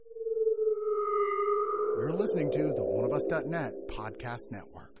You're listening to the oneofus.net podcast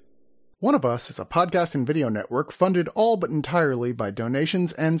network. One of Us is a podcast and video network funded all but entirely by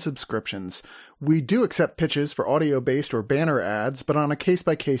donations and subscriptions. We do accept pitches for audio-based or banner ads, but on a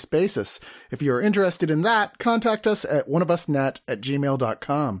case-by-case basis. If you're interested in that, contact us at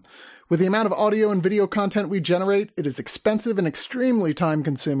oneofusnet@gmail.com. With the amount of audio and video content we generate, it is expensive and extremely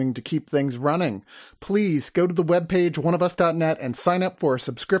time-consuming to keep things running. Please go to the webpage oneofus.net and sign up for a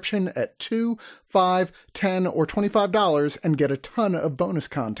subscription at $2, $5, $10, or $25 and get a ton of bonus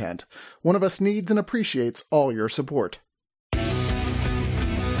content. One of Us needs and appreciates all your support.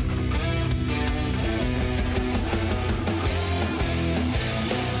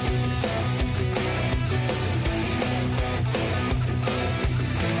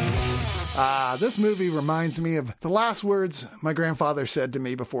 This movie reminds me of the last words my grandfather said to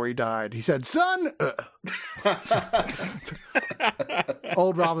me before he died. He said, "Son,"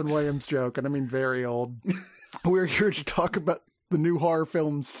 old Robin Williams joke, and I mean very old. We're here to talk about the new horror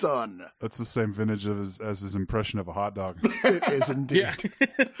film, Son. That's the same vintage as his impression of a hot dog. It is indeed. Yeah.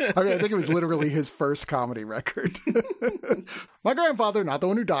 I mean, I think it was literally his first comedy record. My grandfather, not the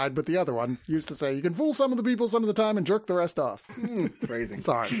one who died, but the other one, used to say, "You can fool some of the people some of the time and jerk the rest off." Crazy.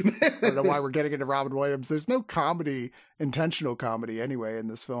 Sorry. I don't know why we're getting into Robin Williams. There's no comedy, intentional comedy anyway, in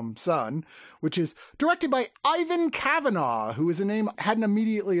this film, Son, which is directed by Ivan Kavanagh, who is a name I hadn't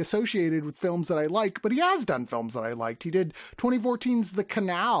immediately associated with films that I like, but he has done films that I liked. He did 2014's The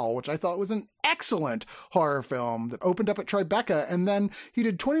Canal, which I thought was an excellent horror film that opened up at Tribeca, and then he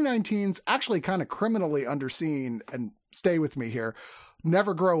did 2019's actually kind of criminally underseen, and stay with me here,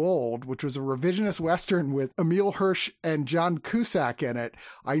 Never Grow Old, which was a revisionist Western with Emile Hirsch and John Cusack in it.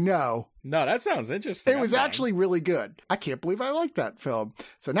 I know. No, that sounds interesting. It was actually really good. I can't believe I like that film.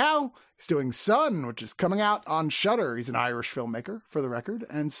 So now he's doing Son, which is coming out on Shudder. He's an Irish filmmaker, for the record.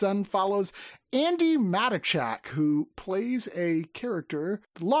 And Son follows Andi Matichak, who plays a character,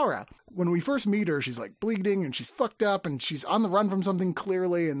 Laura. When we first meet her, she's like bleeding and she's fucked up and she's on the run from something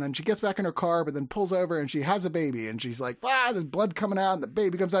clearly. And then she gets back in her car, but then pulls over and she has a baby. And she's like, there's blood coming out. And the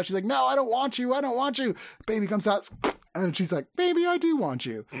baby comes out. She's like, "No, I don't want you. I don't want you." Baby comes out. And she's like, "Baby, I do want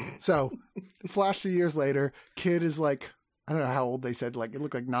you." So flash to years later, kid is like, I don't know how old they said, like, it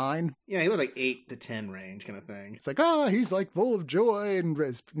looked like 9. Yeah, he looked like 8 to 10 range kind of thing. It's like, he's like full of joy and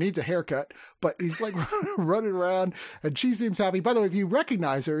needs a haircut, but he's like running around and she seems happy. By the way, if you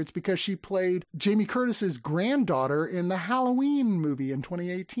recognize her, it's because she played Jamie Curtis's granddaughter in the Halloween movie in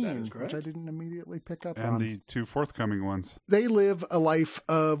 2018, which I didn't immediately pick up on. And the 2 forthcoming ones. They live a life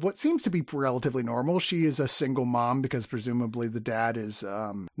of what seems to be relatively normal. She is a single mom because presumably the dad is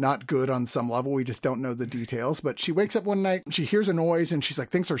not good on some level. We just don't know the details, but she wakes up one night, she hears a noise and she's like,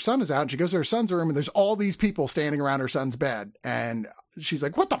 thinks her son is out, and she goes to her son's room and there's all these people standing around her son's bed, and she's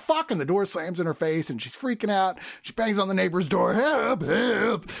like, "What the fuck?" And the door slams in her face and she's freaking out. She bangs on the neighbor's door, "Help,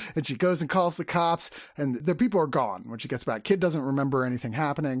 help." And she goes and calls the cops, and the people are gone when she gets back. Kid doesn't remember anything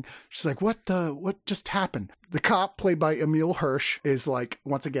happening. She's like, what just happened? The cop, played by Emile Hirsch, is like,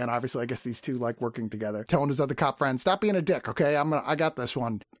 once again, obviously, I guess these two like working together, telling his other cop friend, "Stop being a dick, okay? I got this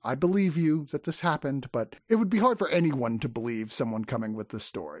one. I believe you that this happened," but it would be hard for anyone to believe someone coming with this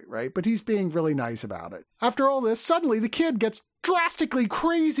story, right? But he's being really nice about it. After all this, suddenly the kid gets drastically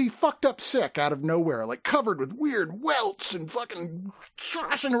crazy fucked up sick out of nowhere, like covered with weird welts and fucking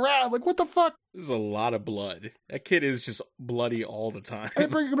thrashing around. Like, what the fuck? There's a lot of blood. That kid is just bloody all the time. They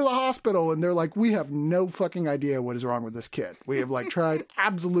bring him to the hospital and they're like, "We have no fucking idea what is wrong with this kid. We have like tried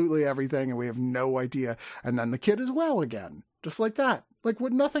absolutely everything and we have no idea." And then the kid is well again. Just like that. Like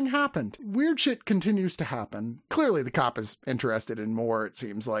what, nothing happened. Weird shit continues to happen. Clearly the cop is interested in more, it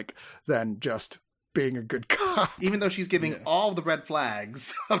seems like, than just being a good cop. Even though she's giving all the red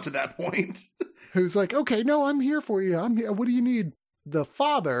flags up to that point. Who's like, "Okay, no, I'm here for you. I'm here. What do you need?" The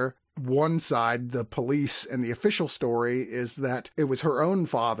father, one side, the police and the official story is that it was her own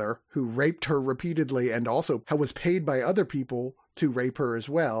father who raped her repeatedly and also was paid by other people to rape her as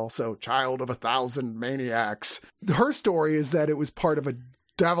well. So, child of 1,000 maniacs. Her story is that it was part of a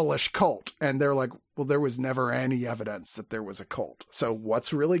devilish cult. And they're like, well, there was never any evidence that there was a cult. So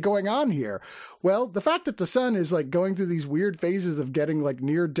what's really going on here? Well, the fact that the son is like going through these weird phases of getting like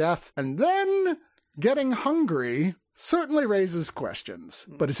near death and then getting hungry certainly raises questions.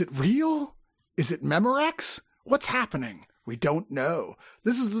 But is it real? Is it Memorex? What's happening? We don't know.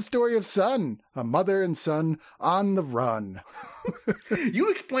 This is the story of Son, a mother and son on the run.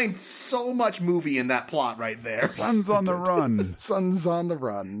 You explained so much movie in that plot right there. Son's on the run. Son's on the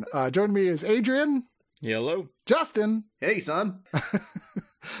run. Joining me is Adrian. Hello. Justin. Hey, son.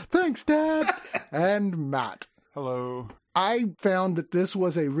 Thanks, Dad. And Matt. Hello. I found that this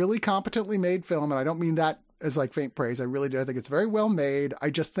was a really competently made film, and I don't mean that as like faint praise. I really do. I think it's very well made. I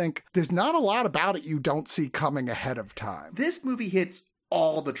just think there's not a lot about it you don't see coming ahead of time. This movie hits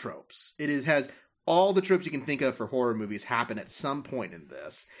all the tropes. Has all the tropes you can think of for horror movies happen at some point in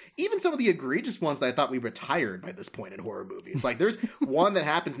this. Even some of the egregious ones that I thought we retired by this point in horror movies. Like, there's one that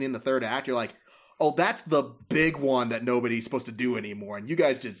happens in the third act. You're like, oh, that's the big one that nobody's supposed to do anymore. And you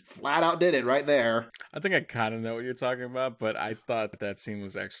guys just flat out did it right there. I think I kind of know what you're talking about, but I thought that scene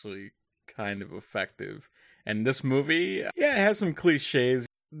was actually kind of effective. And this movie, yeah, it has some cliches.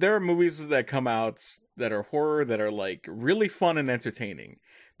 There are movies that come out that are horror that are like really fun and entertaining.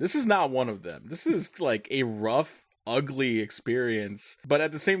 This is not one of them. This is like a rough, ugly experience. But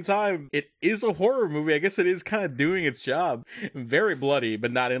at the same time, it is a horror movie. I guess it is kind of doing its job. Very bloody,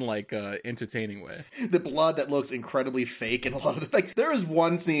 but not in like a entertaining way. The blood that looks incredibly fake and a lot of like there is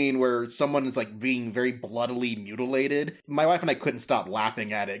one scene where someone is like being very bloodily mutilated. My wife and I couldn't stop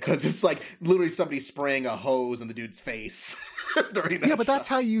laughing at it because it's like literally somebody spraying a hose in the dude's face. During that but that's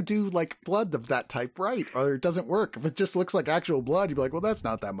how you do like blood of that type, right? Or it doesn't work. If it just looks like actual blood, you'd be like, well, that's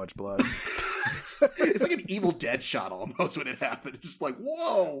not that much blood. It's like an Evil Dead shot almost when it happened. It's just like,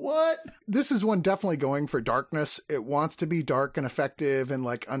 whoa, what? This is one definitely going for darkness. It wants to be dark and effective and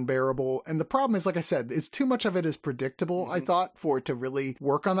like unbearable. And the problem is, like I said, it's too much of it is predictable, I thought, for it to really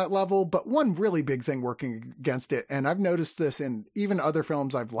work on that level. But one really big thing working against it, and I've noticed this in even other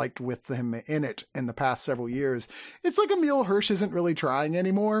films I've liked with him in it in the past several years, it's like Emile Hirsch isn't really trying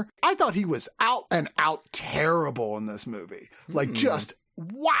anymore. I thought he was out and out terrible in this movie. Like just,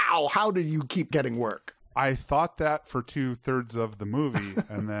 wow, how do you keep getting work? I thought that for 2/3 of the movie,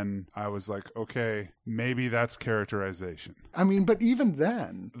 and then I was like, okay, maybe that's characterization. I mean, but even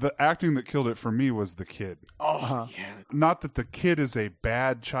then... The acting that killed it for me was the kid. Oh, yeah. Not that the kid is a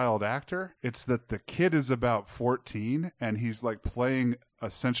bad child actor, it's that the kid is about 14, and he's like playing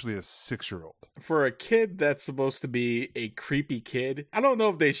essentially a 6-year-old. For a kid that's supposed to be a creepy kid, I don't know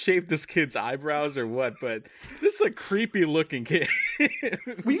if they shaved this kid's eyebrows or what, but this is a creepy looking kid.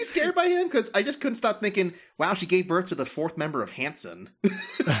 Were you scared by him? Because I just couldn't stop thinking, wow, she gave birth to the 4th member of Hanson.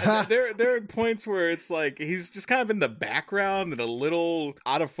 there are points where it's like he's just kind of in the background and a little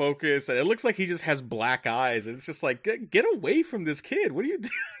out of focus, and it looks like he just has black eyes, and it's just like, get away from this kid. What are you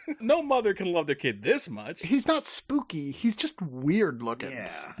doing? No mother can love their kid this much. He's not spooky. He's just weird looking.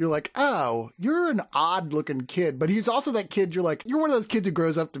 Yeah. You're like, oh, you're an odd looking kid. But he's also that kid, you're like, you're one of those kids who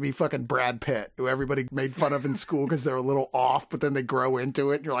grows up to be fucking Brad Pitt, who everybody made fun of in school because they're a little off, but then they grow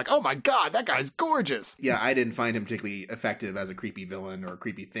into it. And you're like, oh my God, that guy's gorgeous. Yeah, I didn't find him particularly effective as a creepy villain or a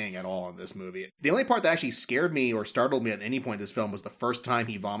creepy thing at all in this movie. The only part that actually scared me or startled me at any point in this film was the first time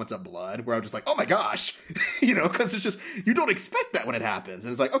he vomits up blood, where I was just like, oh my gosh, because it's just, you don't expect that when it happens.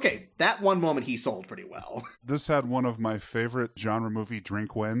 And it's like, okay, that one moment he sold pretty well. This had one of my favorite genre movie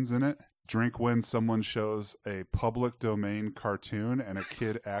drink wins in it. Drink when someone shows a public domain cartoon and a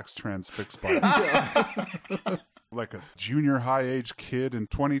kid acts transfixed by it. Like a junior high age kid in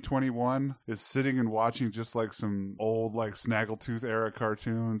 2021 is sitting and watching just like some old like Snaggletooth era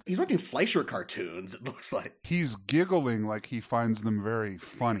cartoons. He's watching Fleischer cartoons, it looks like. He's giggling like he finds them very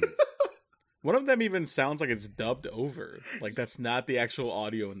funny. One of them even sounds like it's dubbed over. Like that's not the actual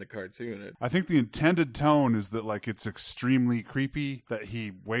audio in the cartoon. I think the intended tone is that like it's extremely creepy that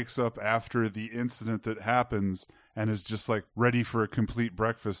he wakes up after the incident that happens and is just like ready for a complete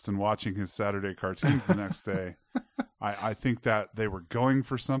breakfast and watching his Saturday cartoons the next day. I think that they were going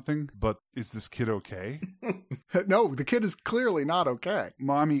for something, but is this kid okay? No, the kid is clearly not okay.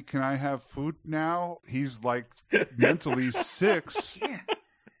 Mommy, can I have food now? He's like mentally 6. Yeah.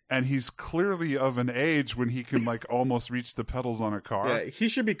 And he's clearly of an age when he can like almost reach the pedals on a car. Yeah, he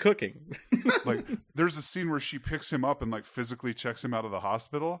should be cooking. Like there's a scene where she picks him up and like physically checks him out of the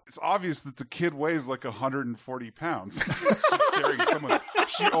hospital. It's obvious that the kid weighs like 140 pounds. She's carrying someone.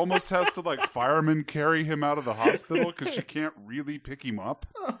 She almost has to like fireman carry him out of the hospital because she can't really pick him up.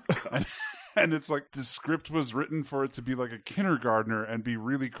 And it's like the script was written for it to be like a kindergartner and be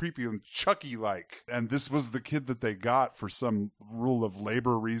really creepy and Chucky-like. And this was the kid that they got for some rule of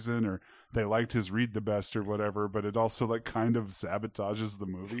labor reason, or they liked his read the best or whatever, but it also like kind of sabotages the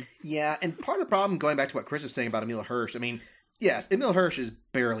movie. Yeah, and part of the problem, going back to what Chris is saying about Emile Hirsch, I mean, yes, Emile Hirsch is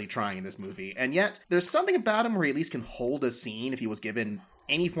barely trying in this movie, and yet there's something about him where he at least can hold a scene if he was given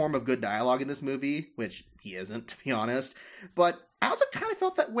any form of good dialogue in this movie, which he isn't, to be honest. But I also kind of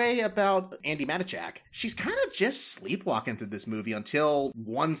felt that way about Andi Matichak. She's kind of just sleepwalking through this movie until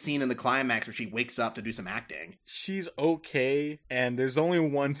one scene in the climax where she wakes up to do some acting. She's okay, and there's only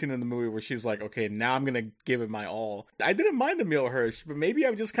one scene in the movie where she's like, okay, now I'm gonna give it my all. I didn't mind Emile Hirsch, but maybe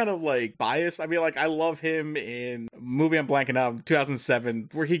I'm just kind of like biased. I mean, like, I love him in a movie I'm blanking out, 2007,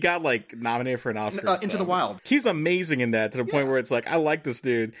 where he got like nominated for an Oscar. Into the Wild. He's amazing in that, to the point where it's like, I like this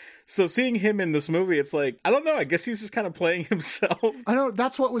dude. So seeing him in this movie, it's like, I don't know, I guess he's just kind of playing himself. I know,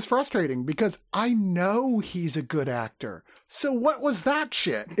 that's what was frustrating, because I know he's a good actor. So what was that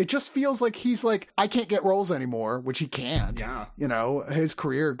shit? It just feels like he's like, I can't get roles anymore, which he can't. Yeah. You know, his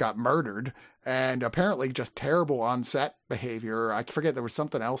career got murdered, and apparently just terrible on-set behavior. I forget, there was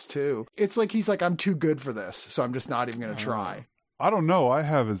something else too. It's like he's like, I'm too good for this, so I'm just not even going to try. I don't know. I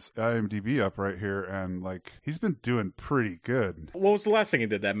have his IMDb up right here, and like, he's been doing pretty good. What was the last thing he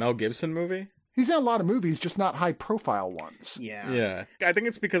did? That Mel Gibson movie? He's in a lot of movies, just not high-profile ones. Yeah. I think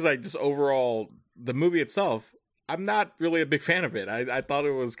it's because I just overall, the movie itself, I'm not really a big fan of it. I thought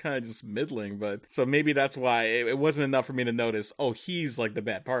it was kind of just middling, but so maybe that's why it wasn't enough for me to notice, oh, he's like the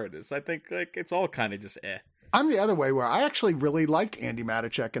bad part of this. I think like it's all kind of just I'm the other way, where I actually really liked Andi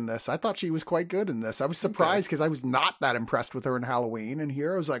Matichak in this. I thought she was quite good in this. I was surprised because I was not that impressed with her in Halloween, and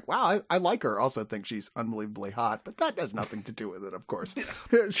here I was like, wow, I like her. Also think she's unbelievably hot, but that has nothing to do with it, of course.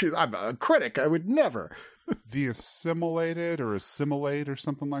 I'm a critic. I would never. The Assimilate or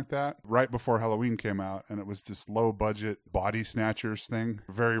something like that, right before Halloween came out, and it was this low budget body snatchers thing,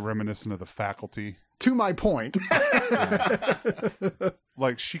 very reminiscent of The Faculty. To my point.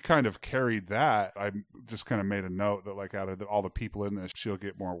 Like, she kind of carried that. I just kind of made a note that, like, out of all the people in this, she'll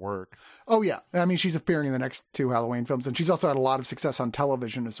get more work. Oh, yeah. I mean, she's appearing in the next 2 Halloween films, and she's also had a lot of success on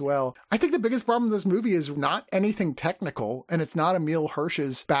television as well. I think the biggest problem with this movie is not anything technical, and it's not Emile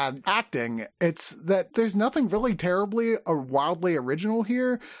Hirsch's bad acting. It's that there's nothing really terribly or wildly original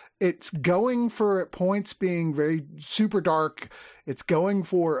here. It's going for, at points, being very super dark. It's going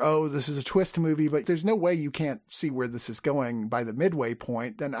for, oh, this is a twist movie, but there's no way you can't see where this is going by the midway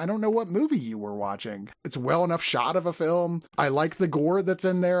point. Then I don't know what movie you were watching. It's well enough shot of a film. I like the gore that's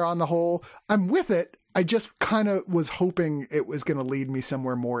in there on the whole. I'm with it. I just kind of was hoping it was going to lead me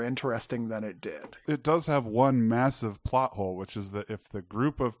somewhere more interesting than it did. It does have one massive plot hole, which is that if the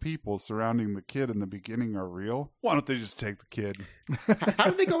group of people surrounding the kid in the beginning are real, why don't they just take the kid? How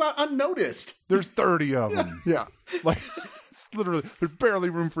did they go out unnoticed? There's 30 of them. Yeah. Like, it's literally, there's barely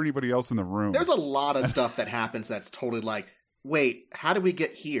room for anybody else in the room. There's a lot of stuff that happens that's totally like, wait, how did we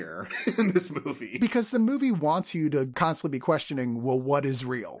get here in this movie? Because the movie wants you to constantly be questioning, well, what is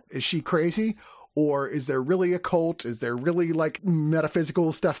real? Is she crazy? Or is there really a cult? Is there really like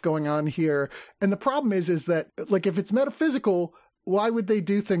metaphysical stuff going on here? And the problem is that like, if it's metaphysical, why would they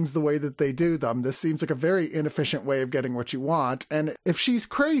do things the way that they do them? This seems like a very inefficient way of getting what you want. And if she's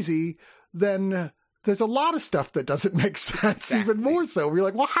crazy, then there's a lot of stuff that doesn't make sense, even more so. We're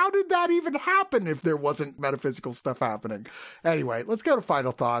like, well, how did that even happen if there wasn't metaphysical stuff happening? Anyway, let's go to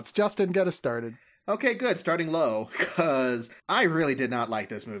final thoughts. Justin, get us started. Okay, good. Starting low, because I really did not like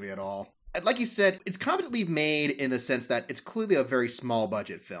this movie at all. Like you said, it's competently made in the sense that it's clearly a very small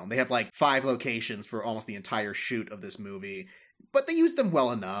budget film. They have like 5 locations for almost the entire shoot of this movie, but they use them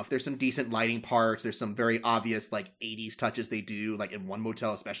well enough. There's some decent lighting parts. There's some very obvious like 80s touches they do, like in one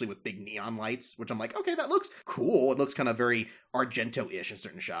motel, especially with big neon lights, which I'm like, okay, that looks cool. It looks kind of very Argento-ish in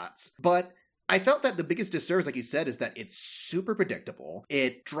certain shots. But I felt that the biggest disservice, like you said, is that it's super predictable.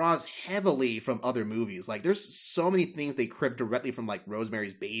 It draws heavily from other movies. Like, there's so many things they crib directly from, like,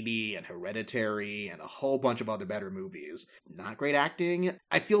 Rosemary's Baby and Hereditary and a whole bunch of other better movies. Not great acting.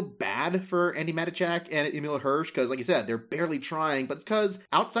 I feel bad for Andi Matichak and Emile Hirsch because, like you said, they're barely trying, but it's because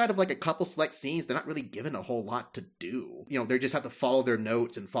outside of, like, a couple select scenes, they're not really given a whole lot to do. You know, they just have to follow their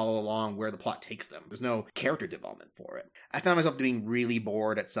notes and follow along where the plot takes them. There's no character development for it. I found myself being really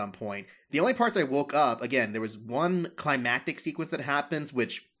bored at some point. The only parts I woke up, again, there was one climactic sequence that happens,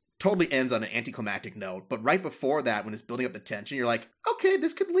 which totally ends on an anticlimactic note. But right before that, when it's building up the tension, you're like, okay,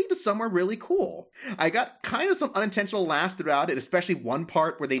 this could lead to somewhere really cool. I got kind of some unintentional laughs throughout it, especially one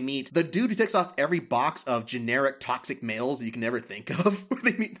part where they meet the dude who takes off every box of generic toxic males that you can never think of, where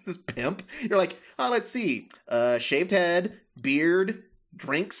they meet this pimp. You're like, oh, let's see, shaved head, beard,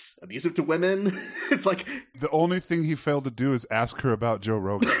 drinks, abusive to women. It's like... The only thing he failed to do is ask her about Joe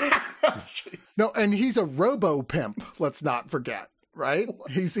Rogan. No, and he's a robo-pimp, let's not forget, right?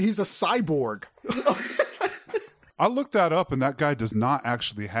 He's a cyborg. I looked that up, and that guy does not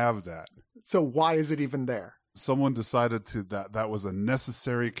actually have that. So why is it even there? someone decided that was a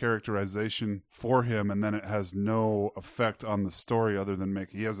necessary characterization for him, and then it has no effect on the story other than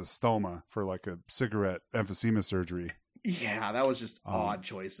he has a stoma for like a cigarette emphysema surgery. Yeah, that was just odd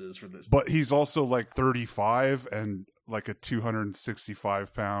choices for this. But he's also like 35 and like a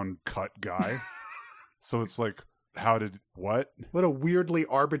 265-pound cut guy. So it's like, what? What a weirdly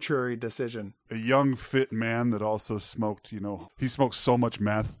arbitrary decision. A young, fit man that also smoked, he smoked so much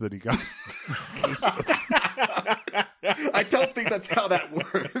meth that he got... I don't think that's how that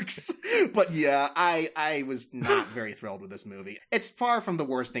works. But yeah, I was not very thrilled with this movie. It's far from the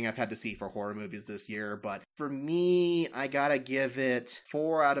worst thing I've had to see for horror movies this year, but for me, I gotta give it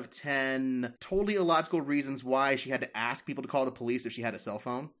 4 out of 10 totally illogical reasons why she had to ask people to call the police if she had a cell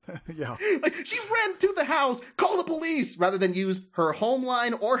phone. Yeah. Like, she ran to the house, call the police, rather than use her home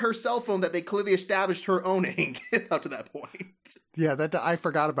line or her cell phone that they clearly established her owning up to that point. Yeah, I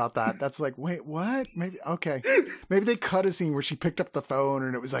forgot about that. That's like, wait, what? Maybe they cut a scene where she picked up the phone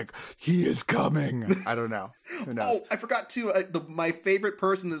and it was like, he is coming. I don't know. Who knows? Oh, I forgot too. My favorite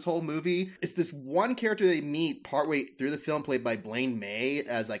person in this whole movie is this one character they meet partway through the film, played by Blaine May,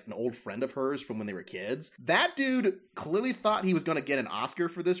 as like an old friend of hers from when they were kids. That dude clearly thought he was going to get an Oscar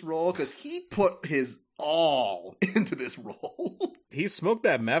for this role because he put his all into this role. He smoked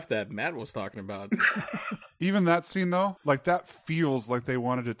that meth that Matt was talking about. Even that scene, though, like that feels like they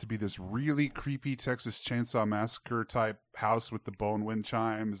wanted it to be this really creepy Texas Chainsaw Massacre type house with the bone wind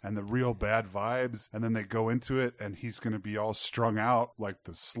chimes and the real bad vibes. And then they go into it and he's going to be all strung out like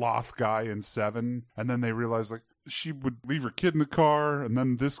the sloth guy in Seven. And then they realize like, she would leave her kid in the car, and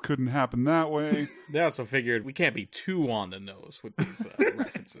then this couldn't happen that way. They also figured we can't be too on the nose with these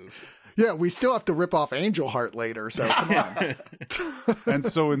references. Yeah, we still have to rip off Angel Heart later, so come on. And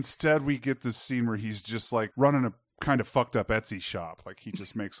so instead we get this scene where he's just like running a kind of fucked up Etsy shop. Like he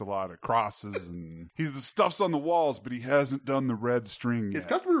just makes a lot of crosses and the stuff's on the walls, but he hasn't done the red string His yet.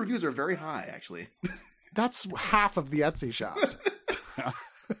 customer reviews are very high, actually. That's half of the Etsy shops.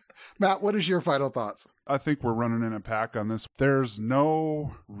 Matt, what is your final thoughts? I think we're running in a pack on this. There's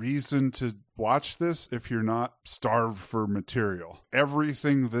no reason to watch this if you're not starved for material.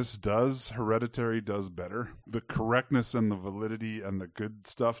 Everything this does, Hereditary does better. The correctness and the validity and the good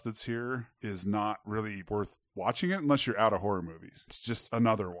stuff that's here is not really worth watching it unless you're out of horror movies. It's just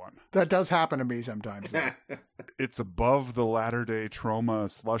another one. That does happen to me sometimes. It's above the latter-day trauma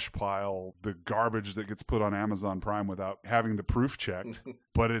slush pile, the garbage that gets put on Amazon Prime without having the proof checked.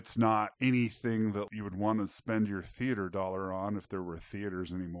 But it's not anything that you would want to spend your theater dollar on if there were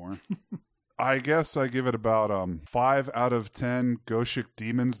theaters anymore. I guess I give it about 5 out of 10 Goshik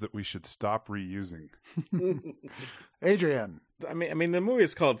demons that we should stop reusing. Adrian. I mean, the movie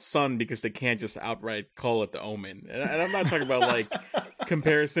is called Sun because they can't just outright call it The Omen. And I'm not talking about like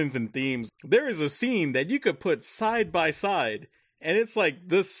comparisons and themes. There is a scene that you could put side by side, and it's like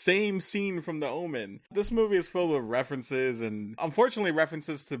the same scene from The Omen. This movie is filled with references and, unfortunately,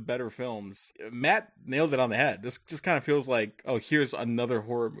 references to better films. Matt nailed it on the head. This just kind of feels like, oh, here's another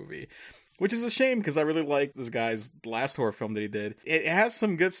horror movie. Which is a shame because I really like this guy's last horror film that he did. It has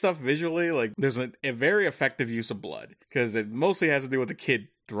some good stuff visually. Like there's a very effective use of blood because it mostly has to do with the kid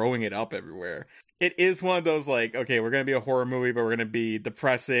throwing it up everywhere. It is one of those like, okay, we're going to be a horror movie, but we're going to be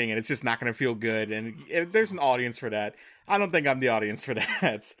depressing and it's just not going to feel good. And there's an audience for that. I don't think I'm the audience for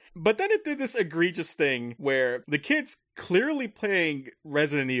that. But then it did this egregious thing where the kid's clearly playing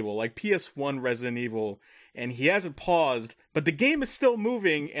Resident Evil, like PS1 Resident Evil, and he hasn't paused, but the game is still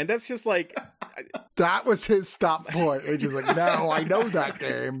moving, and that's just like... That was his stop point. He's just like, no, I know that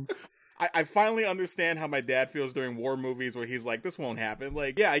game. I finally understand how my dad feels during war movies where he's like, this won't happen.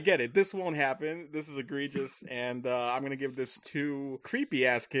 Like, yeah, I get it. This won't happen. This is egregious, and I'm going to give this 2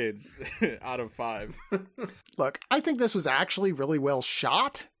 creepy-ass kids out of 5. Look, I think this was actually really well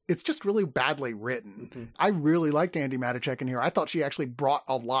shot. It's just really badly written. Mm-hmm. I really liked Andi Matichak in here. I thought she actually brought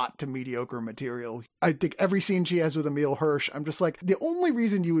a lot to mediocre material. I think every scene she has with Emil Hirsch, I'm just like, the only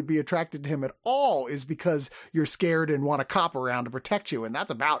reason you would be attracted to him at all is because you're scared and want a cop around to protect you. And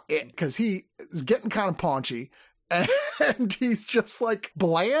that's about it. Because he is getting kind of paunchy and he's just like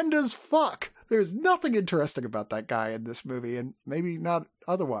bland as fuck. There's nothing interesting about that guy in this movie, and maybe not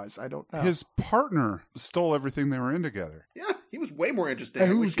otherwise. I don't know. His partner stole everything they were in together. Yeah, he was way more interesting.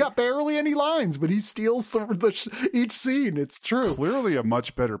 And who's got barely any lines, but he steals each scene. It's true. Clearly a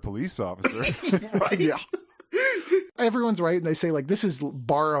much better police officer. Right? Yeah. everyone's right. And they say like, this is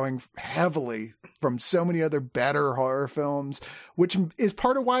borrowing heavily from so many other better horror films, which is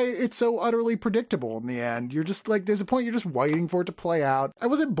part of why it's so utterly predictable in the end. You're just like, there's a point you're just waiting for it to play out. I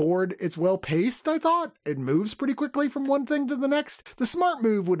wasn't bored. It's well paced, I thought. It moves pretty quickly from one thing to the next. The smart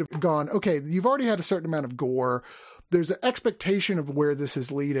move would have gone, okay, you've already had a certain amount of gore. There's an expectation of where this is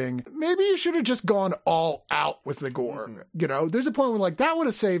leading. Maybe you should have just gone all out with the gore. Mm-hmm. You know, there's a point where like that would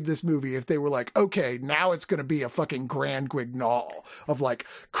have saved this movie if they were like, okay, now it's going to be a fucking grand guignol of like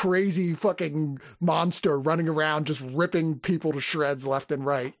crazy fucking monster running around just ripping people to shreds left and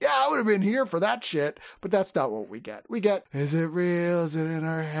right. Yeah, I would have been here for that shit, but that's not what we get. We get, is it real? Is it in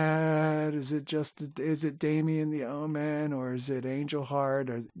our head? Is it Damien the Omen, or is it Angel Heart?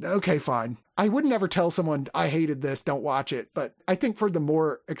 Or okay, fine. I would never tell someone I hated this, don't watch it. But I think for the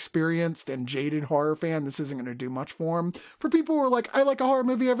more experienced and jaded horror fan, this isn't going to do much for them. For people who are like, I like a horror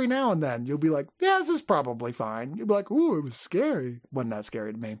movie every now and then, you'll be like, yeah, this is probably fine. You'll be like, ooh, it was scary. Wasn't that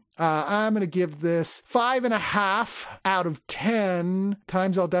scary to me. I'm going to give this 5.5 out of 10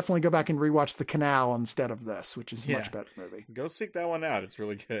 times. I'll definitely go back and rewatch The Canal instead of this, which is a much better movie. Go seek that one out. It's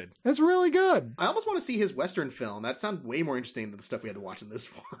really good. It's really good. I almost want to see his Western film. That sounds way more interesting than the stuff we had to watch in this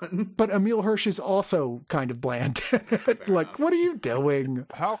one. But Emile Hirsch is also kind of bland. Like, what are you doing?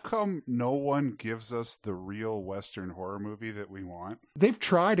 How come no one gives us the real Western horror movie that we want? They've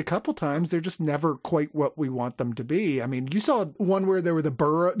tried a couple times. They're just never quite what we want them to be. I mean, you saw one where there were the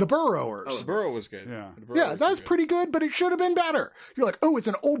Burrowers. Oh, the Burrow was good. Yeah, that was pretty good, but it should have been better. You're like, oh, it's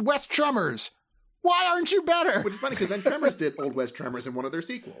an Old West Tremors. Why aren't you better? Which is funny because then Tremors did Old West Tremors in one of their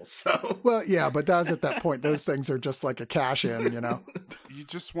sequels. So well, yeah, but that was at that point. Those things are just like a cash in, you know. You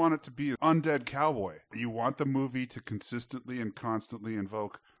just want it to be Undead Cowboy. You want the movie to consistently and constantly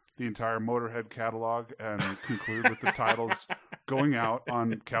invoke the entire Motorhead catalog and conclude with the titles going out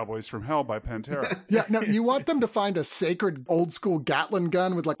on Cowboys from Hell by Pantera. Yeah, no, you want them to find a sacred old school Gatling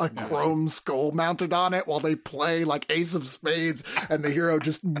gun with like a chrome skull mounted on it while they play like Ace of Spades and the hero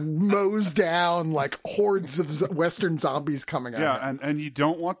just mows down like hordes of Western zombies coming at him. Yeah, and you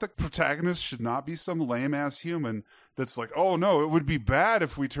don't want the protagonist should not be some lame ass human that's like, oh no, it would be bad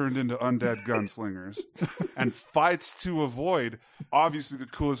if we turned into undead gunslingers and fights to avoid obviously the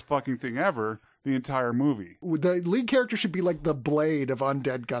coolest fucking thing ever, the entire movie. The lead character should be like the Blade of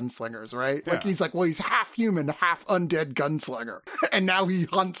undead gunslingers, right? Yeah. Like he's like, well, he's half human, half undead gunslinger, and now he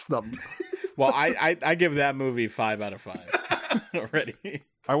hunts them. Well, I give that movie 5 out of 5 already.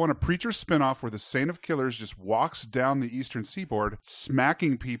 I want a Preacher spinoff where the Saint of Killers just walks down the Eastern Seaboard,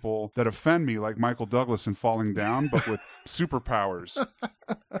 smacking people that offend me, like Michael Douglas in Falling Down, but with superpowers.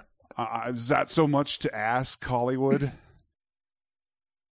 Is that so much to ask, Hollywood?